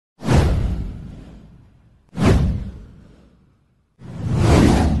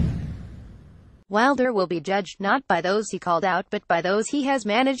Wilder will be judged not by those he called out but by those he has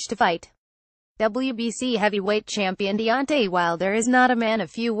managed to fight. WBC heavyweight champion Deontay Wilder is not a man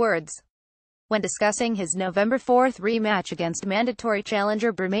of few words. When discussing his November 4th rematch against mandatory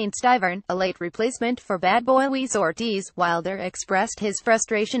challenger Bermane Stiverne, a late replacement for Bad Boy Luis Ortiz, Wilder expressed his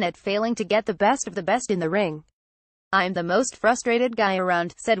frustration at failing to get the best of the best in the ring. "I'm the most frustrated guy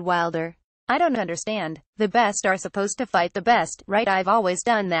around," said Wilder. "I don't understand. The best are supposed to fight the best, right? I've always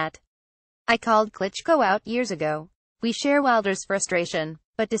done that. I called Klitschko out years ago." We share Wilder's frustration.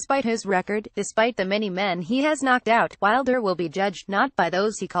 But despite his record, despite the many men he has knocked out, Wilder will be judged not by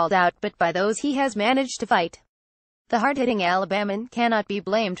those he called out but by those he has managed to fight. The hard-hitting Alabaman cannot be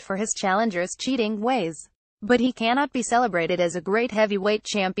blamed for his challenger's cheating ways. But he cannot be celebrated as a great heavyweight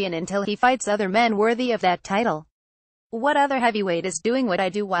champion until he fights other men worthy of that title. "What other heavyweight is doing what I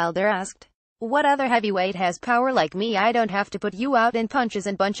do?" Wilder asked. "What other heavyweight has power like me? I don't have to put you out in punches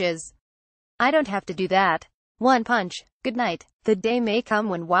and bunches. I don't have to do that. One punch. Good night." The day may come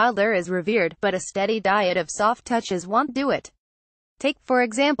when Wilder is revered, but a steady diet of soft touches won't do it. Take, for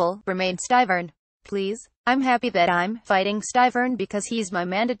example, Bermane Stiverne. "Please, I'm happy that I'm fighting Stiverne because he's my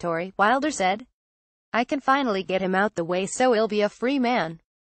mandatory," Wilder said. "I can finally get him out the way so he'll be a free man.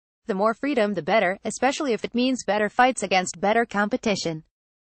 The more freedom the better, especially if it means better fights against better competition.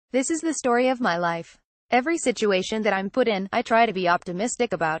 This is the story of my life. Every situation that I'm put in, I try to be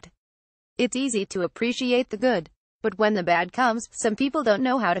optimistic about. It's easy to appreciate the good. But when the bad comes, some people don't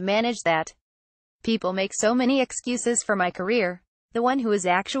know how to manage that. People make so many excuses for my career. The one who is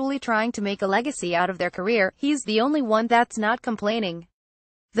actually trying to make a legacy out of their career, he's the only one that's not complaining.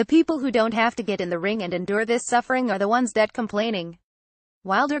 The people who don't have to get in the ring and endure this suffering are the ones that complaining."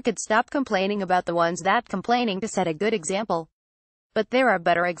 Wilder could stop complaining about the ones that complaining to set a good example. But there are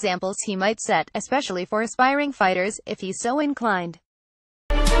better examples he might set, especially for aspiring fighters, if he's so inclined.